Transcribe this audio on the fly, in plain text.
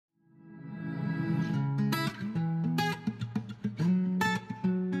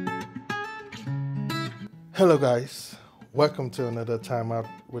Hello guys, welcome to another time out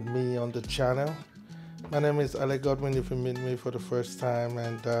with me on the channel. My name is Alec Godwin if you meet me for the first time,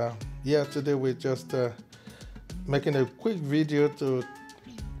 and yeah, today we're just making a quick video to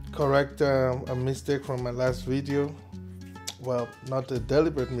correct a mistake from my last video. Well, not a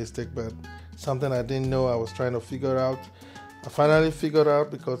deliberate mistake, but something I didn't know I was trying to figure out. I finally figured out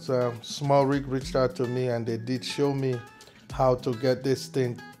because Smallrig reached out to me and they did show me how to get this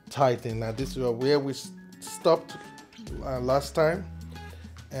thing tightened. Now this is where we stopped last time,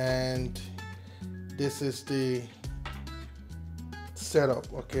 and this is the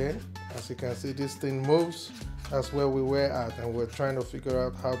setup. Okay, as you can see, this thing moves. That's where we were at, and we're trying to figure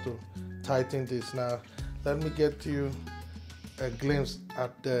out how to tighten this. Now let me get you a glimpse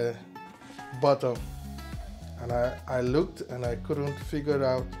at the bottom. And I looked and I couldn't figure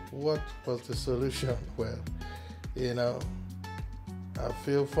out what was the solution. Well, you know, I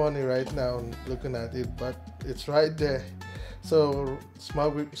feel funny right now looking at it, but it's right there. So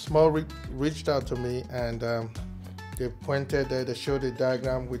Smallrig reached out to me, and they pointed there. They showed the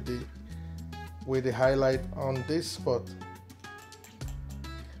diagram with the highlight on this spot.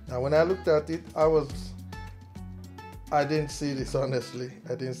 Now when I looked at it, I didn't see this, honestly.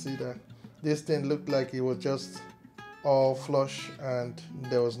 I didn't see that. This thing looked like it was just all flush and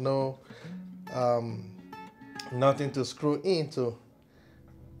there was no nothing to screw into.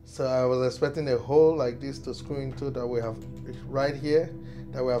 So I was expecting a hole like this to screw into that we have right here,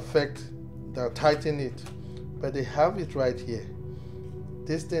 that will affect, that tighten it. But they have it right here.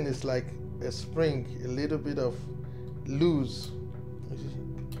 This thing is like a spring, a little bit of loose.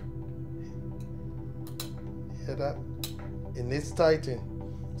 Hear that? It needs tightening.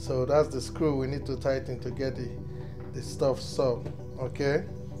 So that's the screw we need to tighten to get the stuff solved. Okay,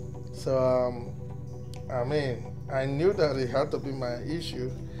 so I mean, I knew that it had to be my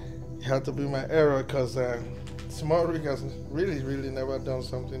issue, it had to be my error, because Smallrig has really never done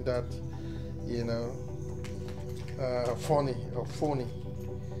something that, you know, funny or phony.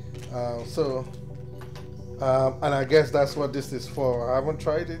 And I guess that's what this is for. I haven't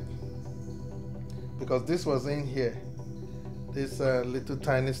tried it because this was in here. This little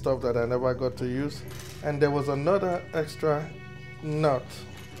tiny stuff that I never got to use, and there was another extra nut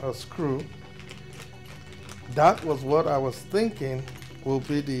or screw. That was what I was thinking will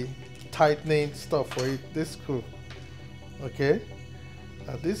be the tightening stuff for it. This screw, okay.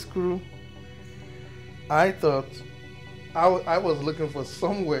 Now this screw, I thought I was looking for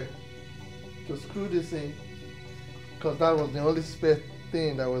somewhere to screw this in, because that was the only spare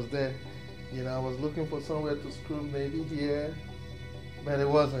thing that was there. You know, I was looking for somewhere to screw, maybe here, but it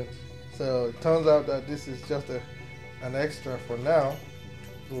wasn't. So it turns out that this is just an extra for now.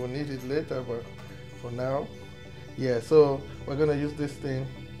 We will need it later, but for now, yeah. So we're gonna use this thing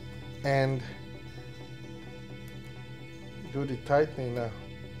and do the tightening now.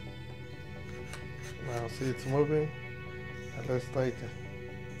 Now see, it's moving, and let's tighten.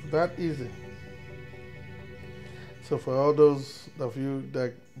 It's that easy. So for all those of you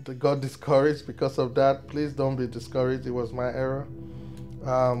that got discouraged because of that, please don't be discouraged. It was my error.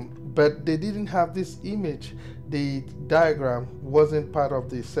 But they didn't have this image. The diagram wasn't part of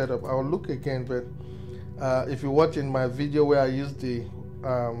the setup. I'll look again, but if you're watching my video where I used the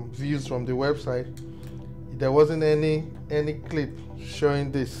views from the website, there wasn't any clip showing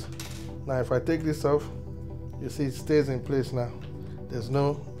this. Now if I take this off, you see it stays in place now. There's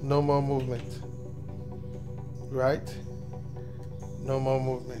no more movement. Right? No more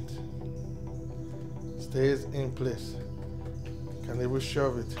movement. Stays in place. You can even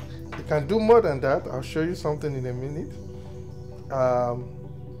shove it. You can do more than that. I'll show you something in a minute.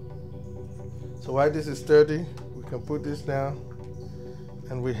 So while this is sturdy, we can put this down,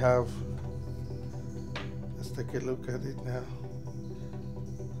 and we have, let's take a look at it now.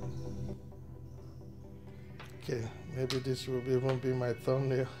 Okay, maybe this will even be my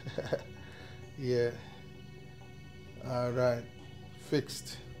thumbnail. Yeah. All right,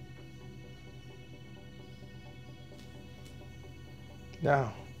 fixed.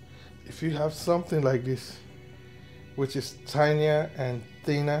 Now, if you have something like this, which is tinier and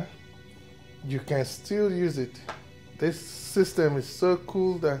thinner, you can still use it. This system is so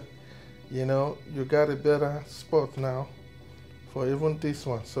cool that, you know, you got a better spot now for even this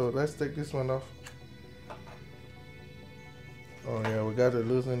one. So let's take this one off. Oh yeah, we got to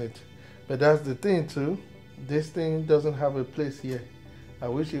loosen it. But that's the thing too. This thing doesn't have a place here. I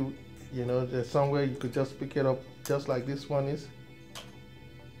wish you know, there's somewhere you could just pick it up just like this one is.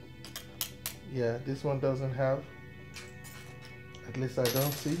 Yeah, this one doesn't have. At least I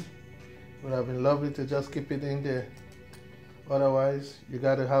don't see. Would have been lovely to just keep it in there. Otherwise, you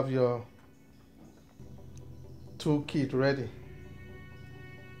got to have your tool kit ready.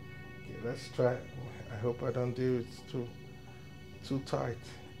 Okay, let's try. I hope I don't do it too tight.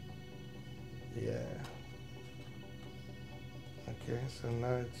 Yeah. Okay, so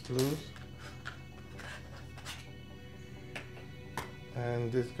now it's loose.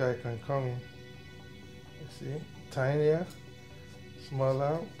 And this guy can come in. You see, tinier,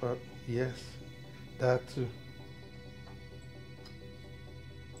 smaller, but yes, that too.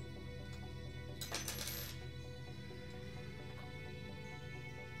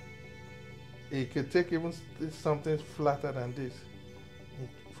 You could take even something flatter than this.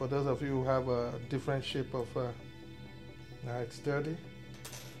 For those of you who have a different shape of, now it's sturdy.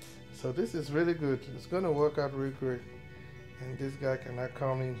 So this is really good. It's going to work out really great. And this guy cannot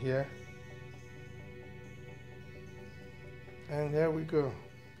come in here. And here we go.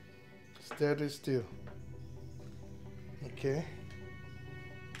 Sturdy still. Okay.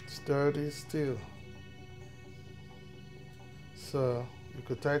 Sturdy still. So you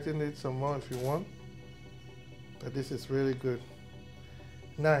could tighten it some more if you want. But this is really good.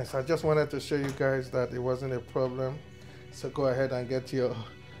 Nice. I just wanted to show you guys that it wasn't a problem. So go ahead and get your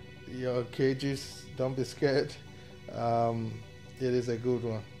cages. Don't be scared. It is a good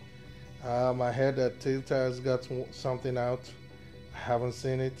one. I heard that Tilta's got something out. I haven't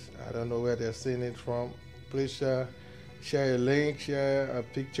seen it. I don't know where they're seeing it from. Please share a link, share a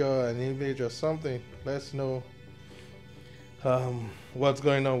picture, an image or something. Let's know what's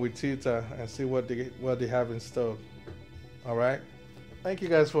going on with Tilta and see what they have installed. All right. Thank you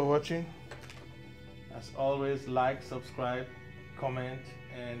guys for watching. As always, like, subscribe, comment,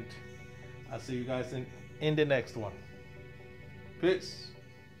 and I'll see you guys in the next one. Peace.